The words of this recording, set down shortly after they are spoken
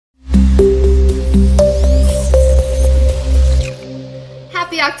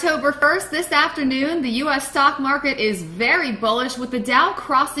Happy October 1st. This afternoon, the U.S. stock market is very bullish with the Dow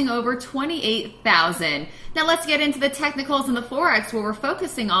crossing over 28,000. Now let's get into the technicals in the Forex where we're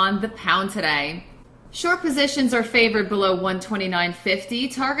focusing on the pound today. Short positions are favored below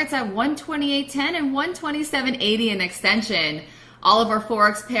 129.50, targets at 128.10 and 127.80 in extension. All of our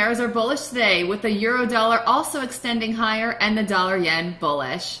Forex pairs are bullish today, with the euro-dollar also extending higher and the dollar-yen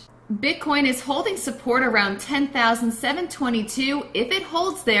bullish. Bitcoin is holding support around 10,722. If it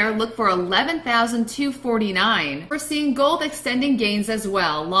holds there, look for 11,249. We're seeing gold extending gains as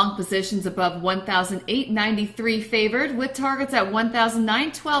well. Long positions above 1,893 favored, with targets at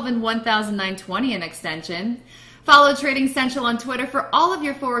 1,912 and 1,920 in extension. Follow Trading Central on Twitter for all of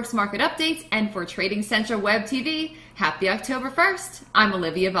your Forex market updates, and for Trading Central Web TV, happy October 1st. I'm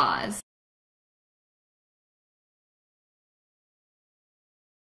Olivia Vaz.